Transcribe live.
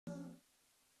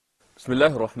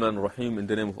Bismillah ar-Rahman ar-Rahim, in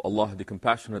the name of Allah, the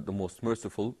Compassionate, the Most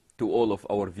Merciful, to all of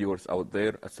our viewers out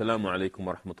there. Assalamu alaikum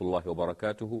wa rahmatullahi wa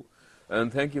barakatuhu.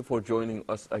 And thank you for joining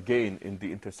us again in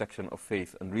the intersection of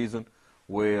faith and reason,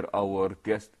 where our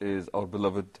guest is our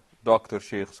beloved Dr.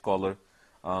 Sheikh Scholar,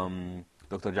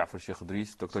 Dr. Ja'far Sheikh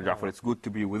Idris. Dr. Ja'far, it's good to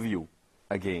be with you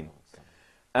again.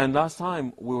 And last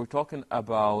time we were talking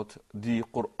about the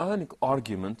Quranic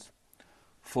argument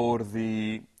for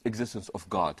the existence of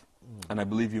God. And I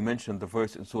believe you mentioned the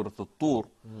verse in Surah Al-Tur,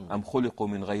 أَمْ خُلِقُوا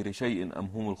مِنْ غَيْرِ شَيْءٍ أَمْ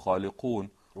هُمُ الْخَالِقُونَ.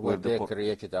 Were they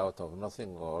created out of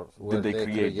nothing, or were did they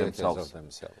create themselves?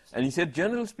 And he said,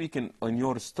 generally speaking, in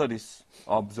your studies,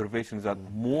 observations, that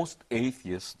most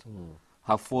atheists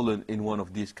have fallen in one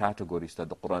of these categories that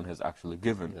the Quran has actually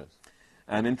given. Yes.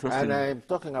 And interesting. And I'm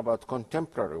talking about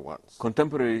contemporary ones.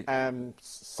 Contemporary.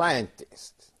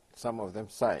 Scientists. Some of them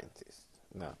scientists.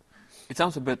 No. It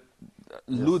sounds a bit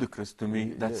ludicrous to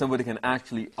me that somebody can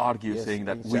actually argue saying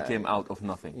that we came out of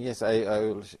nothing. Yes, I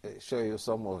will show you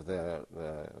some of the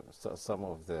show some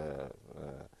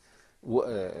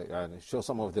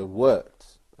of the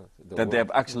words that they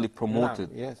have actually promoted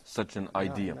such an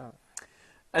idea.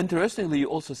 Interestingly, you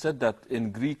also said that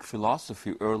in Greek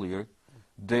philosophy earlier,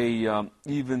 they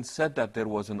even said that there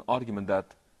was an argument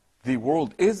that the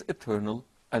world is eternal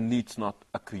and needs not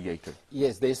a creator.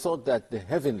 Yes, they thought that the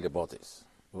heavenly bodies,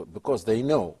 because they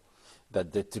know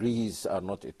that the trees are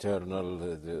not eternal,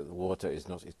 the water is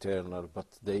not eternal, but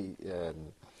they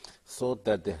thought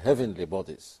that the heavenly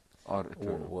bodies are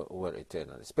eternal. Were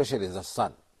eternal, especially the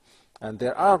sun. And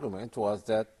their argument was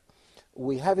that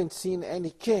we haven't seen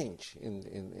any change.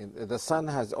 The sun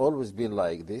has always been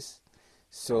like this,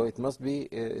 so it must be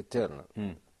eternal.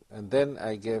 And then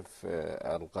I gave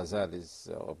Al-Ghazali's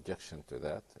objection to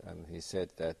that, and he said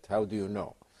that, how do you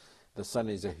know? The sun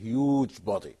is a huge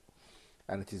body,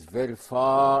 and it is very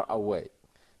far away.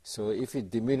 So if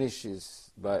it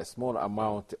diminishes by a small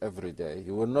amount every day,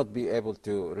 you will not be able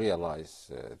to realize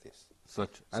this.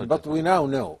 But we now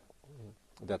know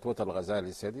that what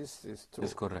Al-Ghazali said is true.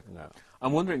 Is correct. No.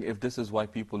 I'm wondering if this is why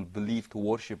people believe to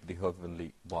worship the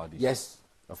heavenly bodies. Yes,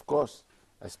 of course,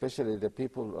 especially the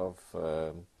people of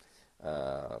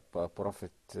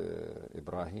Prophet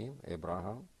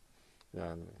Abraham,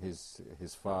 and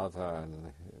his father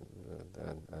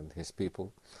and his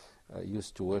people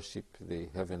used to worship the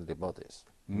heavenly bodies.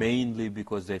 Mainly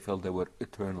because they felt they were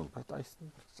eternal. But I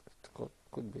think it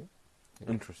could be.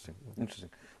 Yeah. Interesting.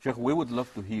 Sheikh, we would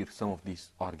love to hear some of these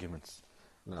arguments.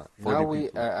 Now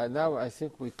I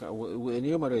think we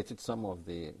enumerated some of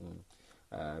the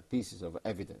pieces of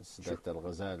evidence that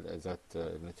Al-Ghazali, that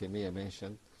Ibn Taymiyyah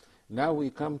mentioned. Now we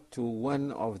come to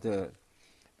one of the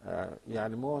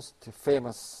most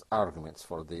famous arguments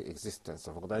for the existence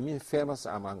of God. I mean famous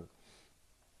among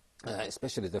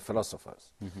especially the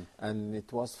philosophers. And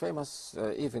it was famous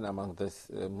even among the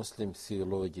Muslim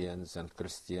theologians and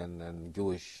Christian and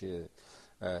Jewish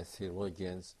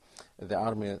theologians. The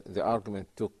argument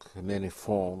took many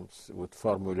forms, was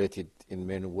formulated in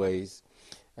many ways,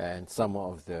 and some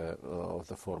of the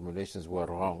formulations were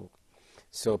wrong.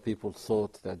 So people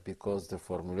thought that because the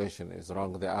formulation is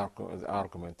wrong, the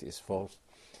argument is false.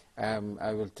 I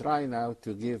will try now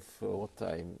to give what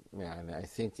I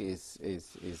think is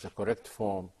the correct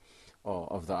form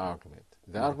of the argument.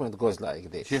 The argument goes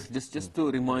like this. Sheikh, just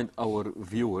to remind our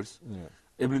viewers,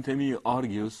 Ibn Taymiyyah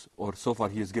argues, or so far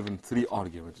he has given 3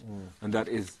 arguments, and that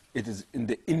is, it is in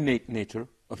the innate nature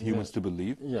of humans to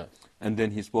believe. Yes. And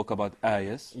then he spoke about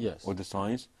ayahs, or the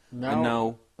signs.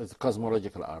 Now it's a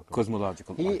cosmological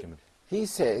argument. He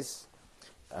says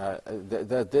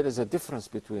that there is a difference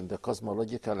between the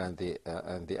cosmological and the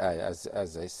ayah,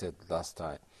 as I said last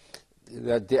time.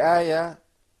 That the ayah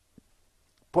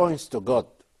points to God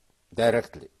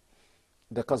directly.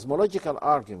 The cosmological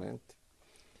argument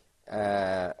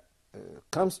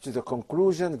comes to the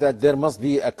conclusion that there must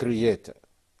be a creator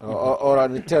or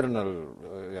an eternal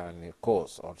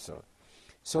cause also.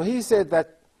 So he said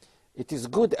that it is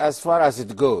good as far as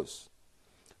it goes,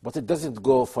 but it doesn't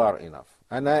go far enough.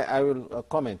 And I will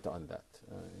comment on that,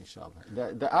 inshallah.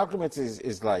 The argument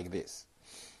is like this.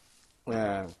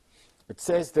 It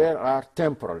says there are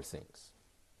temporal things.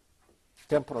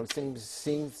 Temporal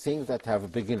things that have a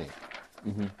beginning.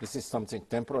 This is something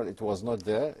temporal. It was not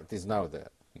there. It is now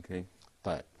there. Okay.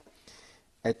 Right.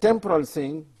 A temporal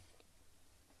thing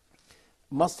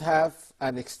must have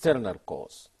an external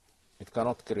cause. It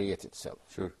cannot create itself.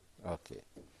 Sure. Okay.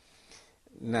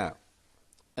 Now,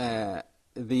 it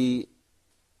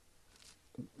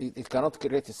cannot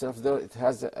create itself, though it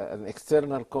has an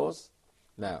external cause.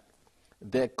 Now,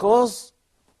 the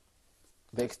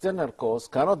external cause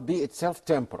cannot be itself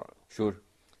temporal. Sure.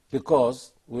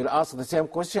 because we'll ask the same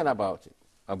question about it.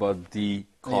 About the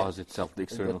cause itself, the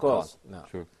external The cause. No.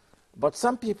 Sure. But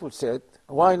some people said,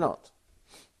 why not?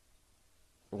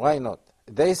 Why not?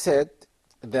 They said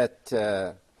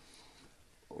that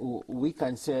we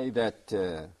can say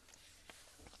that,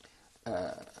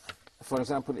 for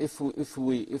example, if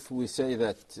we say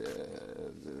that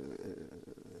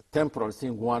temporal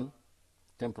thing one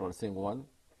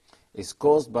is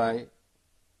caused by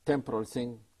temporal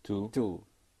thing two,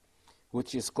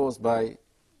 which is caused by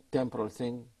temporal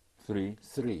thing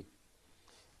three,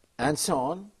 and so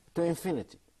on to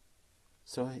infinity.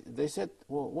 So they said,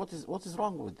 well, what is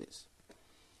wrong with this?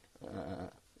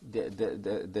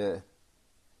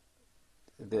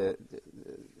 The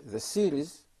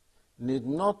series need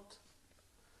not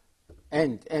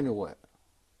end anywhere.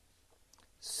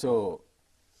 So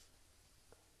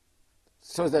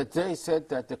that they said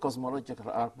that the cosmological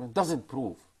argument doesn't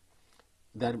prove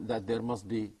that there must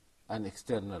be an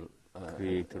external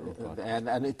creator, and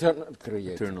an eternal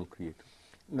creator. Eternal creator.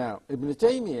 Now, Ibn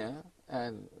Taymiyyah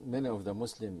and many of the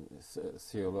Muslim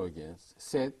theologians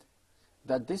said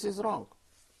that this is wrong,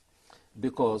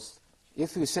 because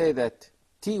if you say that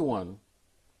T1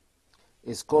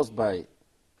 is caused by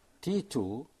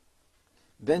T2,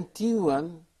 then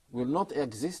T1 will not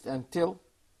exist until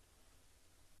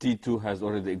T2 has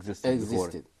already existed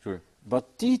before. Sure.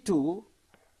 But T2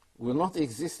 will not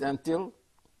exist until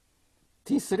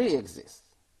T3 exists,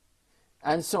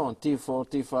 and so on, T4,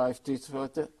 T5,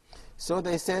 T4. So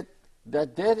they said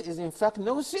that there is in fact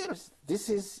no series.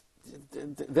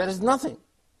 There is nothing.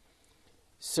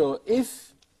 So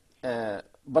if,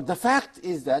 but the fact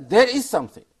is that there is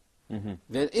something. Mm-hmm.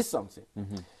 There is something.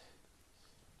 Mm-hmm.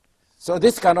 So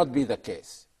this cannot be the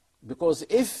case, because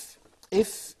if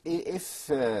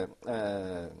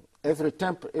every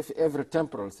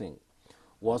temporal thing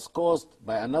was caused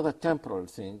by another temporal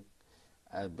thing,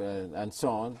 and so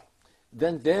on,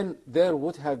 then there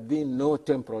would have been no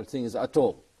temporal things at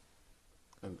all.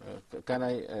 Can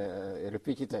I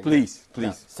repeat it again? Please.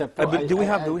 Yeah. Do we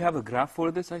have a graph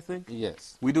for this, I think?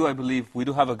 Yes. We do, I believe. We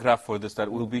do have a graph for this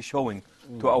that we'll be showing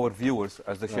to our viewers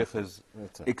as the Sheikh is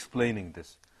explaining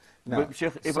this. Now, but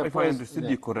Sheikh, if I understood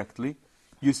you correctly,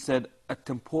 you said a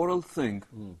temporal thing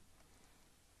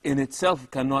in itself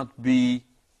cannot be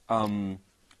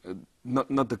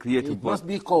not the creator. It must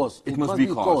be caused. It must be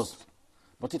caused.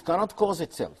 But it cannot cause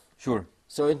itself. Sure.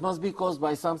 So it must be caused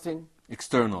by something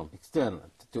external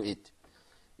to it.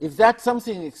 If that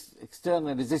something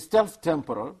external is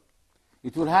self-temporal,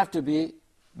 it will have to be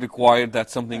required that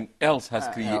something else has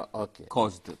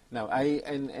caused it. Now,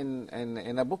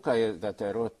 in a book that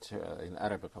I wrote in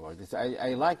Arabic about this,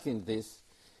 I likened this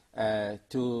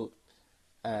to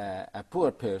a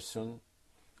poor person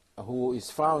who is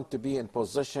found to be in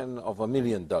possession of $1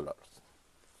 million.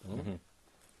 Mm-hmm.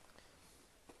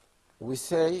 We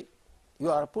say,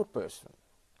 you are a poor person.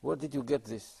 Where did you get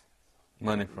this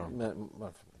money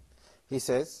from? He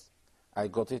says, I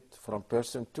got it from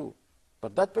person 2.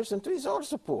 But that person 2 is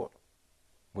also poor.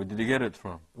 Where did you get it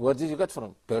from? Where did you get it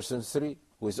from? Person 3,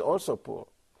 who is also poor.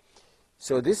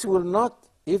 So this will not,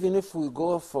 even if we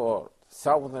go for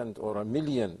 1,000 or 1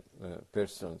 million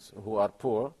persons who are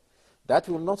poor, that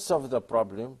will not solve the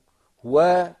problem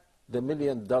where the $1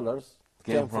 million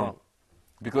came from.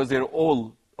 Because they're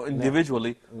all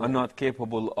individually are not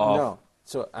capable of... No.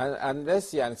 So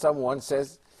unless someone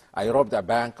says, I robbed a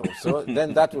bank or so,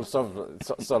 then that will solve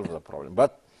the problem.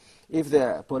 But if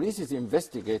the police is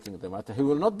investigating the matter, he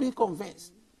will not be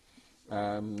convinced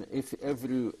if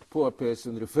every poor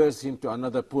person refers him to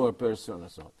another poor person or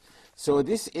so on. So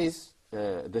this is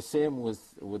the same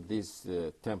with these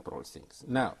temporal things.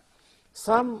 Now,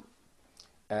 some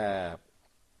of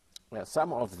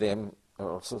them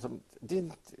also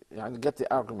didn't get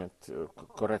the argument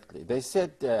correctly. They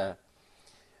said,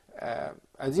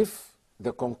 as if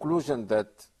the conclusion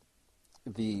that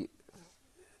the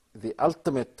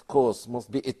ultimate cause must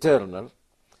be eternal,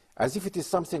 as if it is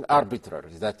something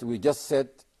arbitrary, that we just said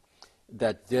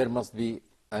that there must be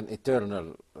an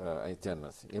eternal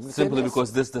thing. Simply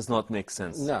because this does not make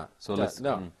sense. No, so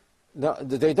no,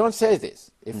 they don't say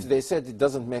this. If they said it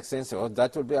doesn't make sense,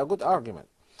 that would be a good argument.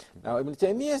 Now, Ibn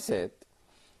Taymiyyah said,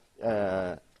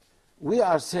 we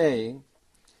are saying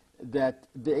that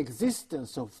the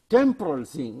existence of temporal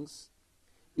things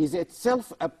is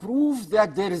itself a proof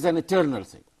that there is an eternal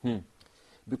thing.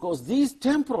 Because these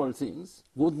temporal things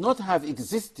would not have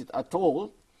existed at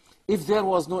all if there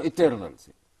was no eternal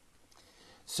thing.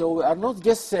 So we are not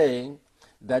just saying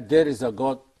that there is a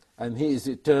God and he is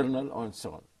eternal and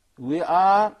so on. We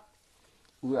are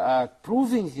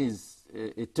proving his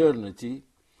eternity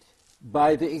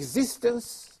by the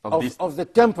existence Of of the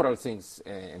temporal things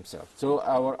himself. So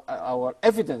our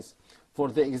evidence for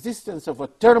the existence of a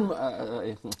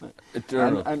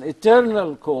Eternal. an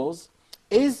eternal cause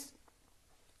is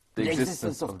The the existence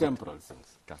existence of of the temporal things.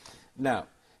 Gotcha. Now,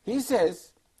 he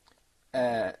says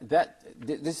that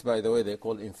this, by the way, they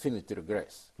call infinite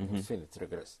regress. Infinite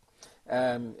regress.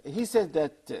 He said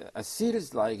that a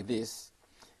series like this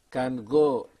can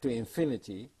go to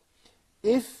infinity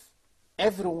if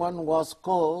everyone was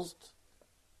caused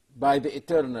by the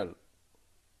eternal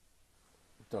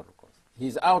cause.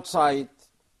 He's outside.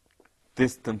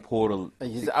 This temporal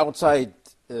He's outside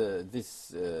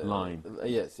this line.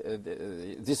 Yes,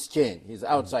 this chain. He's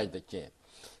outside the chain.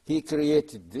 He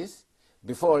created this.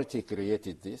 Before it, he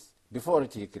created this. Before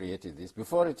it, he created this.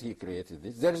 Before it, he created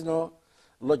this. There is no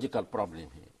logical problem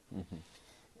here.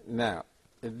 Now,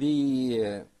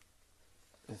 the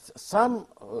some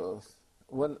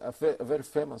one a very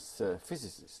famous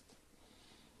physicist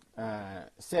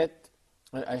said,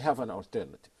 "I have an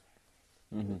alternative.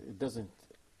 It doesn't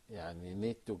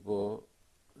need to go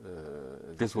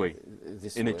this way,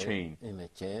 this in way, a chain. in a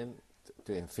chain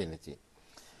to infinity.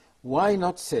 Why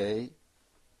not say,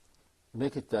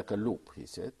 make it like a loop?" He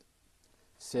said,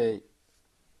 say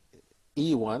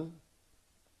E1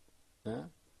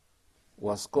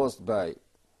 was caused by,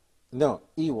 no,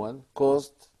 E1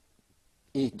 caused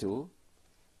E2,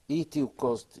 E2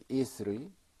 caused E3,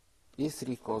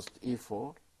 E3 caused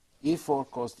E4, E4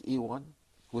 caused E1,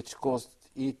 which caused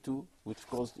E2, which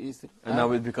caused E3. And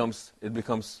now it becomes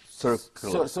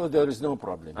circular. So there is no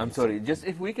problem. I'm sorry. Just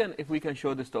if we can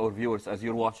show this to our viewers as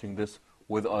you're watching this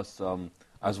with us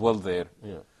as well there.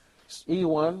 Yeah.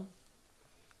 E1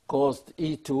 caused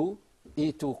E2,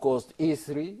 E2 caused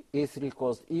E3, E3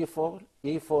 caused E4,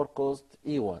 E4 caused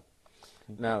E1.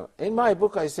 Now, in my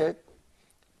book, I said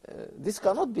this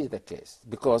cannot be the case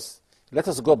because let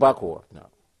us go backward now.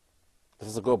 Let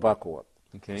us go backward.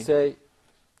 Okay. Say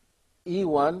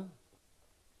E1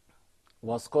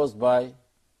 was caused by,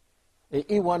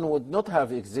 E1 would not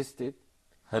have existed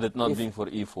Had it not been for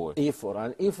E4. E4,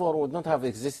 and E4 would not have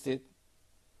existed,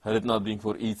 Had it not been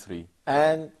for E3.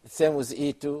 and same with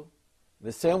E2,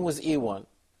 the same with E1.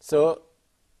 So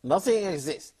nothing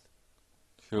exists.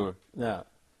 Sure. Now,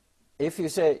 if you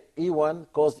say E1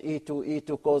 caused E2,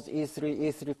 E2 caused E3,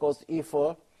 E3 caused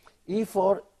E4,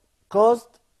 E4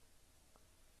 caused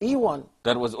E1.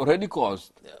 That was already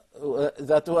caused.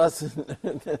 That was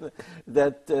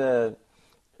that.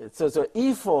 So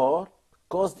E4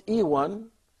 caused E1,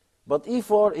 but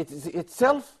E4 it is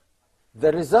itself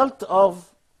the result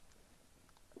of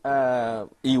E1,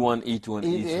 E2, and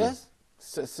E3. Yes.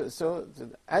 So,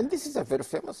 and this is a very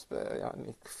famous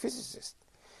physicist.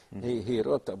 He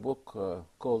wrote a book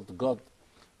called God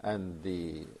and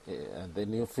the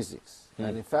New Physics.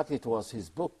 And in fact, it was his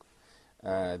book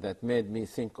that made me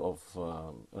think of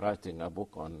writing a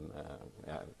book on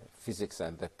physics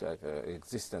and the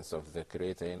existence of the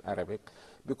Creator in Arabic,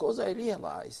 because I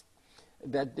realized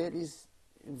that there is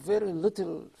very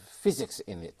little physics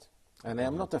in it. And I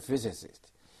am not a physicist.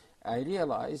 I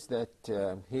realized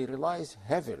that he relies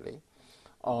heavily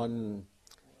on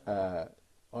the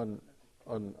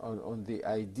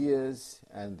ideas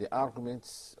and the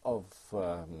arguments of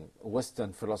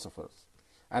Western philosophers.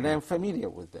 And I am familiar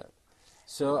with that.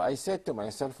 So I said to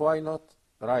myself, why not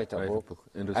write a book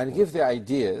and give the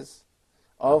ideas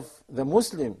of the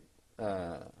Muslim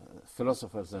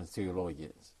philosophers and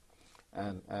theologians?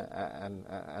 And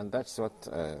that's what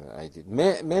I did.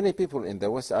 Many people in the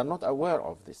West are not aware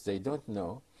of this. They don't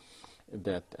know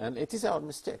that. And it is our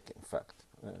mistake, in fact.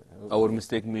 Our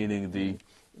mistake meaning the...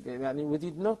 we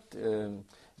did not...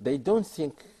 they don't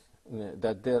think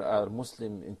that there are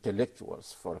Muslim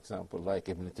intellectuals, for example, like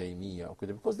Ibn Taymiyyah,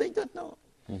 because they don't know.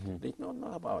 They don't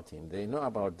know about him. They know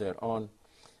about their own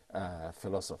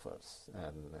philosophers,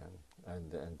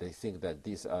 and they think that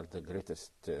these are the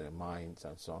greatest minds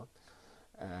and so on.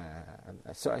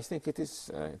 And so I think it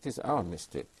is our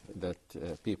mistake that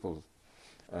people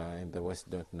in the West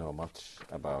don't know much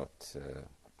about.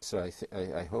 So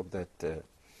I hope that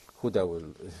Huda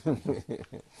will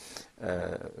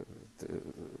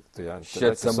to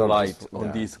shed some light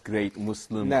on these great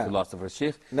Muslim philosophers.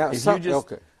 Sheikh,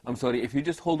 I'm sorry, if you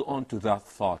just hold on to that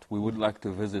thought, we would like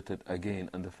to visit it again,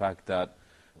 and the fact that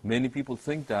many people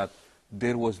think that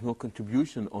there was no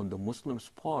contribution on the Muslims'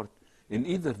 part in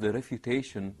either the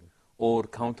refutation or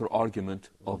counter-argument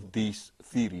of these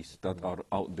theories that are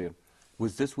out there.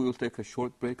 With this, we will take a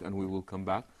short break and we will come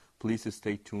back. Please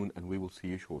stay tuned and we will see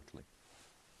you shortly.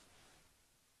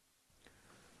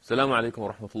 Assalamu alaikum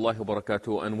wa rahmatullahi wa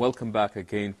barakatuh, and welcome back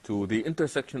again to the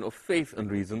intersection of faith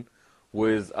and reason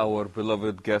with our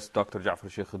beloved guest, Dr. Ja'far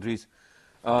Sheikh Idris.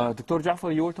 Dr.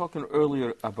 Ja'far, you were talking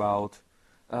earlier about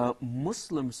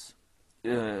Muslims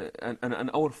and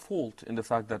our fault in the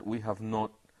fact that we have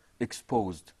not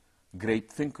exposed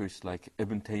great thinkers like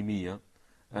Ibn Taymiyyah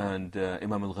and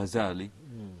Imam al-Ghazali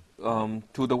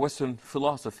to the Western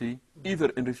philosophy, either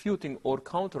in refuting or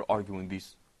counter-arguing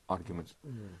these arguments.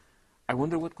 I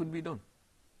wonder what could be done.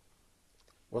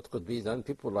 What could be done?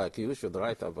 People like you should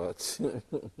write about.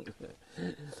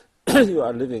 You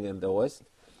are living in the West.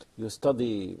 You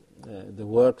study the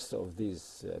works of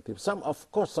these people. Of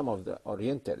course, some of the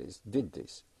Orientalists did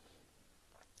this,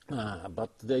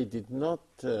 but they did not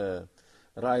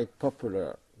write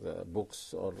popular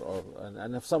books,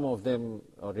 and some of them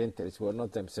Orientalists were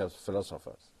not themselves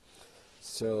philosophers,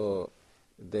 so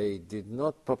they did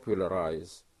not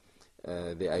popularize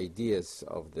the ideas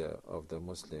of the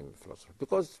Muslim philosophy,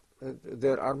 because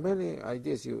there are many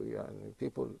ideas.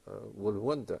 People will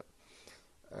wonder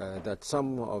that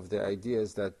some of the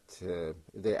ideas that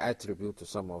they attribute to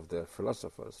some of the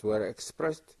philosophers were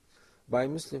expressed by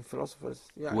Muslim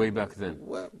philosophers way back then,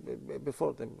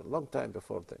 before them, a long time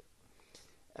before them.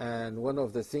 And one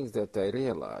of the things that I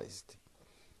realized,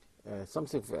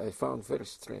 something I found very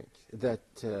strange, that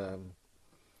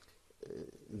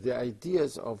the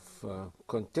ideas of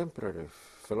contemporary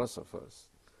philosophers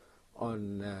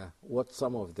on what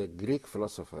some of the Greek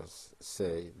philosophers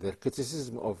say, their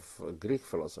criticism of Greek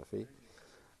philosophy,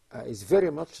 is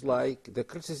very much like the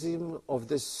criticism of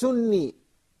the Sunni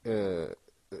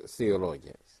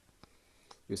theologians.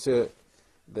 You see,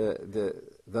 the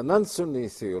non-Sunni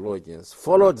theologians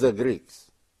followed the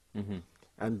Greeks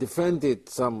and defended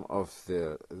some of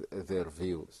their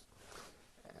views.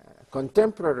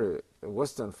 Contemporary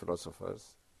Western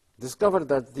philosophers discovered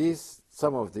that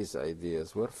some of these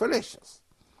ideas were fallacious.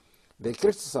 They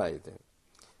criticized them.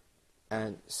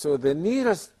 And so the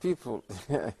nearest people,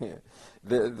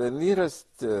 the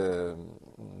nearest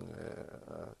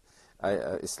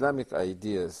Islamic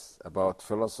ideas about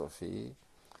philosophy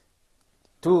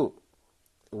to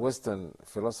Western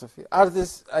philosophy are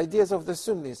these ideas of the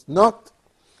Sunnis, not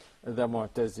the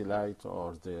Mu'tazilite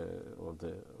or the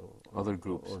other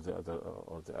groups, or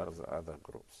the other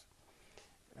groups.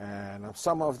 And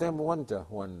some of them wonder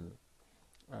when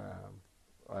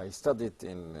I studied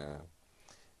in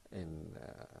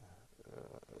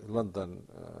London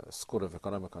School of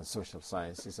Economic and Social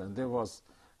Sciences, and there was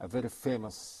a very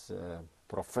famous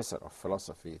professor of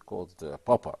philosophy called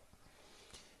Popper.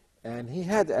 And he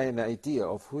had an idea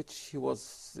of which he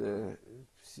was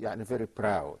very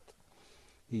proud.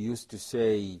 He used to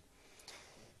say,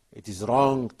 it is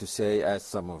wrong to say, as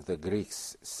some of the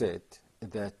Greeks said,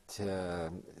 that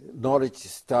knowledge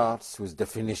starts with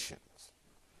definitions.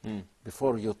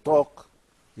 Before you talk,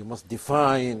 you must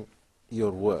define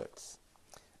your words.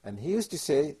 And he used to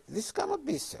say, this cannot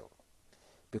be so.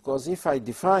 Because if I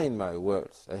define my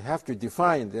words, I have to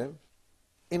define them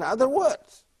in other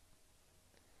words.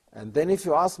 And then if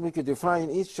you ask me to define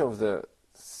each of the,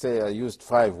 say I used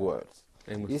 5 words,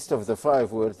 each of the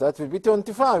 5 words, that will be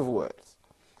 25 words.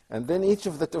 And then each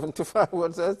of the 25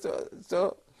 words,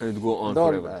 so and go on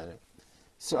forever.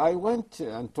 So I went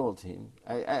and told him,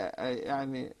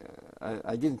 I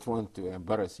didn't want to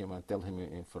embarrass him and tell him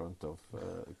in front of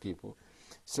people.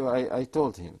 So I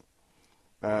told him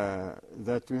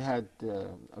that we had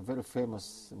a very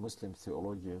famous Muslim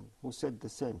theologian who said the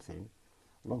same thing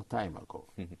a long time ago.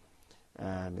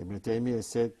 And Ibn Taymiyyah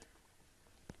said,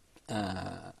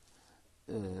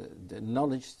 the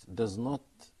knowledge does not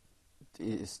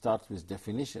start with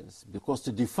definitions, because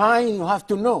to define you have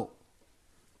to know.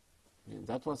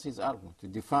 That was his argument. To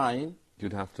define,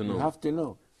 you'd have to know. You have to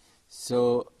know.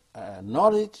 So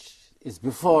knowledge is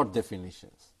before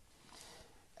definitions.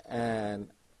 And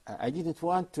I didn't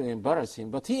want to embarrass him,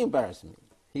 but he embarrassed me.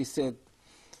 He said,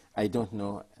 I don't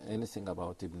know anything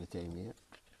about Ibn Taymiyyah.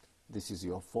 This is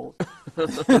your fault.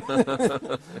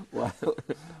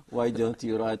 Why don't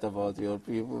you write about your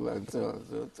people? And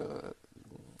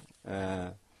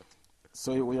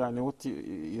so what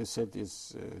you said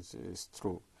is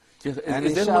true. Is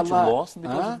there much lost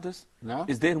because of this? No?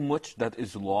 Is there much that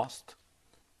is lost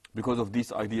because of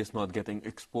these ideas not getting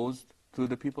exposed to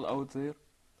the people out there?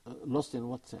 Lost in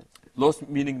what sense? Lost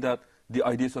meaning that the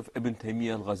ideas of Ibn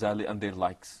Taymiyyah, al-Ghazali and their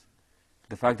likes,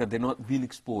 the fact that they're not being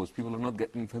exposed, people are not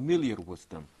getting familiar with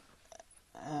them.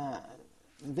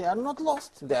 They are not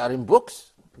lost. They are in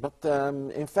books. But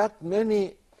in fact,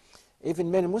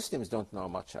 even many Muslims don't know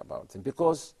much about them,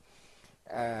 because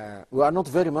we are not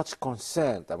very much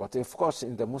concerned about, of course,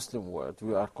 in the Muslim world,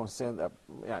 we are concerned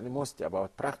mostly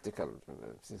about practical,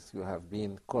 since we have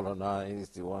been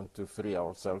colonized, we want to free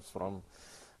ourselves from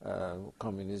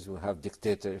communism, we have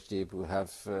dictatorship, we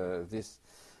have this.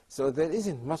 So there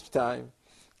isn't much time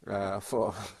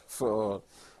for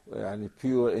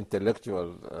pure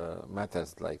intellectual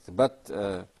matters like that. But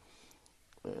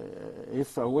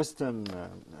if a Western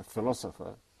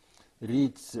philosopher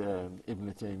reads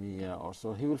Ibn Taymiyyah or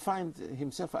so, he will find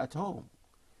himself at home.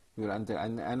 He will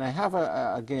and I have,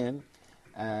 again,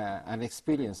 an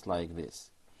experience like this.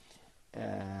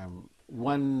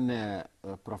 One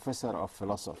professor of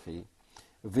philosophy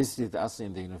visited us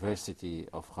in the University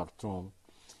of Khartoum,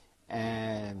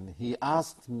 and he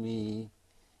asked me,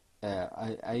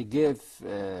 I gave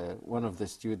one of the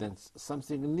students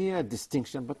something near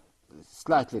distinction, but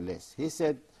slightly less. He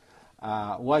said,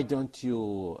 why don't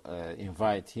you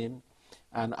invite him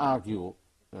and argue,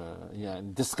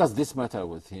 and discuss this matter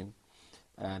with him,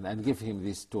 and give him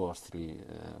these 2 or 3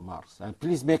 marks. And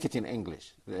please make it in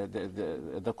English.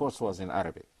 The course was in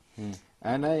Arabic.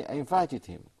 And I invited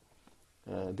him.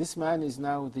 This man is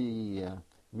now the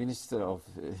Minister of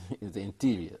the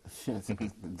Interior,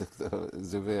 Dr.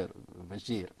 Zubair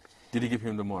Bashir. Did you give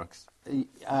him the marks?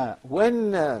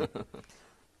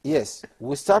 Yes,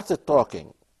 we started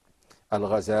talking.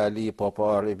 Al-Ghazali,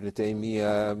 Popper, Ibn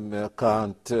Taymiyyah,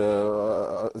 Kant,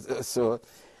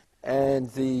 and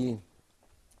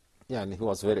he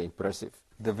was very impressive.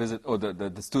 The visit, or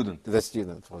the student? The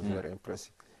student was very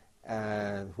impressive.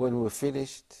 And when we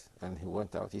finished, and he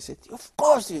went out, he said, of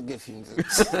course you give him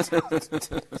this.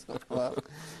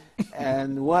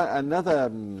 And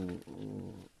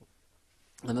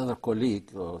another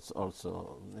colleague was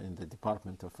also in the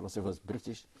Department of Philosophy, was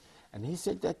British, and he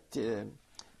said that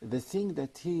the thing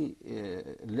that he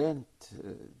learned,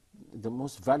 the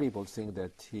most valuable thing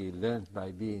that he learned by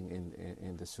being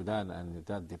in the Sudan and in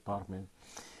that department,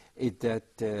 is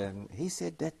that he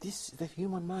said that the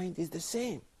human mind is the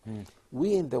same.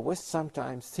 We in the West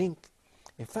sometimes think,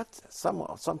 in fact,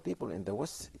 some people in the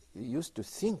West used to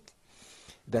think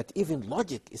that even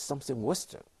logic is something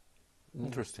Western.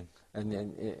 Interesting. And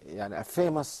a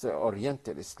famous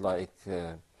Orientalist like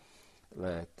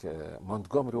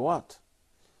Montgomery Watt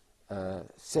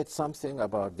said something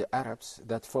about the Arabs,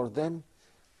 that for them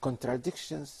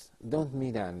contradictions don't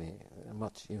mean any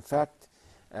much. In fact,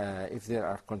 if there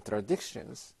are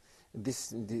contradictions,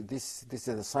 this is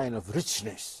a sign of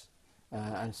richness,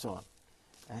 and so on.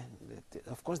 And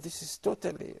of course, this is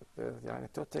totally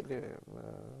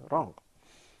wrong.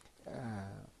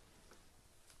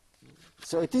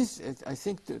 So it is, I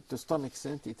think, to some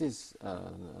extent, it is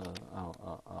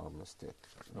our mistake.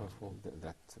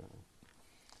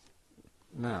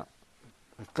 Now,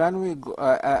 can we go,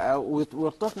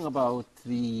 we're talking about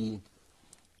the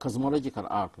cosmological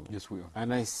argument. Yes, we are.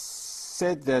 And I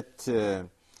said that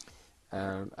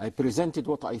I presented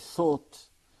what I thought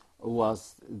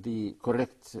was the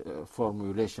correct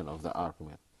formulation of the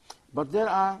argument. But there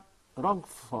are wrong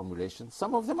formulations.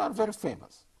 Some of them are very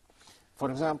famous. For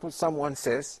example, someone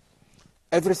says,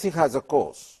 everything has a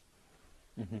cause.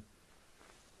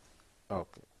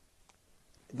 Okay.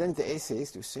 Then the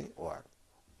atheist will say, well,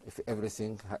 if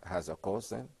everything has a cause,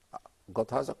 then God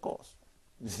has a cause.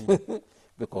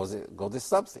 Because God is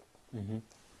something.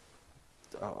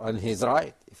 And he's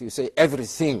right. If you say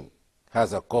everything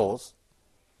has a cause,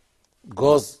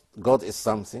 God is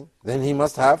something, then he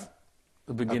must have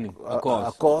a beginning, a cause.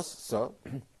 A cause. So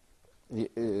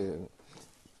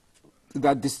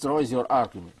that destroys your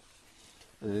argument.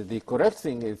 The correct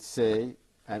thing is to say,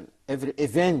 and every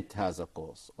event has a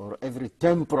cause, or every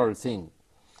temporal thing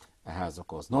has a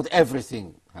cause. Not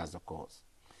everything has a cause,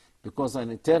 because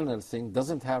an eternal thing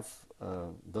doesn't have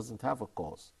a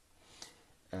cause.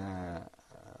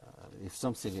 If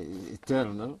something is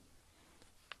eternal,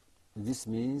 this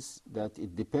means that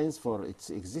it depends for its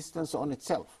existence on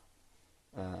itself,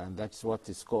 and that's what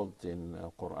is called in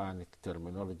Quranic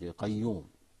terminology qayyum.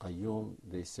 Qayyum,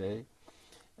 they say,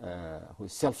 who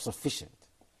is self-sufficient.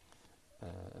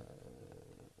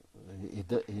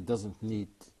 He doesn't need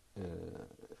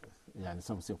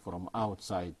something from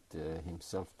outside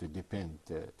himself to depend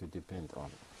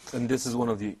on. And this is one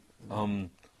of the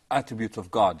attributes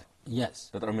of God. Yes.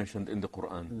 That are mentioned in the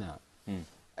Quran.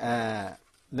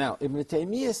 Now, Ibn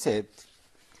Taymiyyah said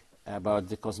about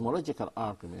the cosmological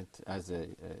argument, as I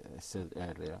said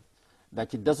earlier,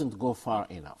 that it doesn't go far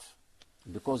enough.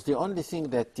 Because the only thing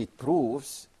that it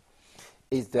proves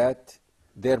is that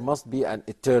there must be an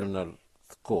eternal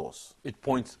cause. It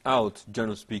points out,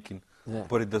 generally speaking,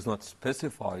 but it does not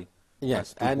specify.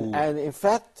 Yes, and in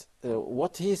fact,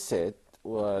 what he said,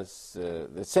 was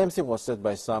the same thing was said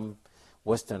by some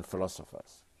Western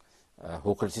philosophers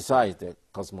who criticized the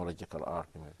cosmological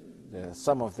argument.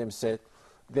 Some of them said,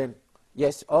 then,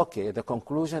 yes, okay, the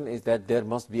conclusion is that there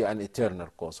must be an eternal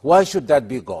cause. Why should that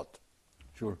be God?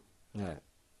 Sure. Yeah.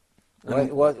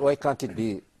 Why can't it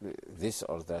be this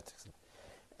or that?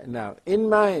 Now, in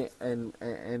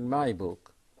my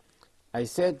book, I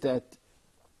said that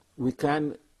we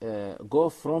can go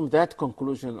from that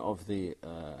conclusion of the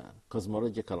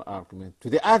cosmological argument to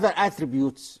the other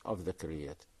attributes of the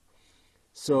Creator.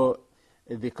 So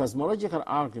the cosmological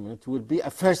argument will be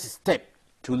a first step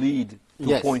to lead to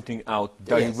yes. pointing out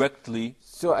directly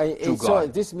so to God. So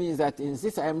this means that in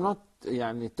this I am not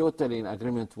totally in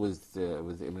agreement with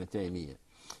Ibn Taymiyyah,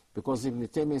 because Ibn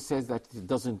Taymiyyah says that it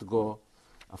doesn't go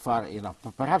far enough.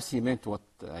 Perhaps he meant what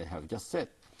I have just said,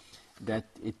 that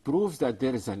it proves that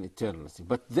there is an eternality.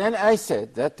 But then I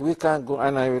said that we can go,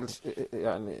 and I will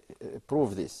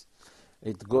prove this.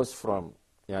 It goes from,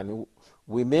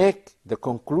 we make the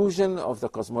conclusion of the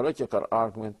cosmological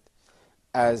argument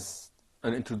as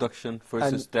an introduction,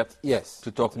 first step, yes,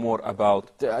 to talk more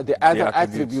about the other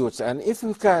attributes. And if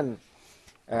we can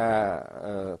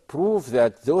prove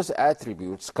that those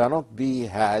attributes cannot be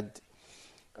had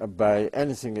by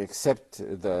anything except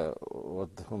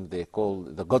whom they call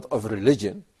the God of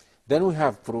religion, then we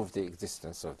have proved the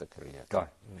existence of the Creator.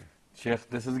 Sheikh,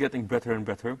 this is getting better and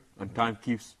better, and time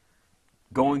keeps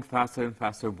going faster and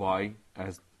faster by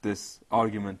as this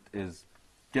argument is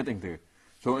getting there.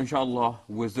 So inshallah,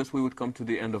 with this we would come to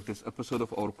the end of this episode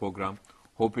of our program,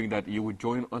 hoping that you would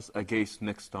join us again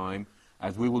next time,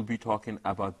 as we will be talking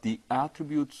about the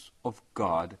attributes of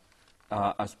God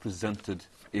as presented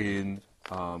in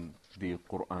the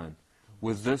Quran.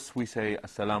 With this we say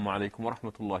Assalamu alaikum wa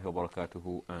rahmatullahi wa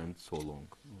barakatuhu, and so long.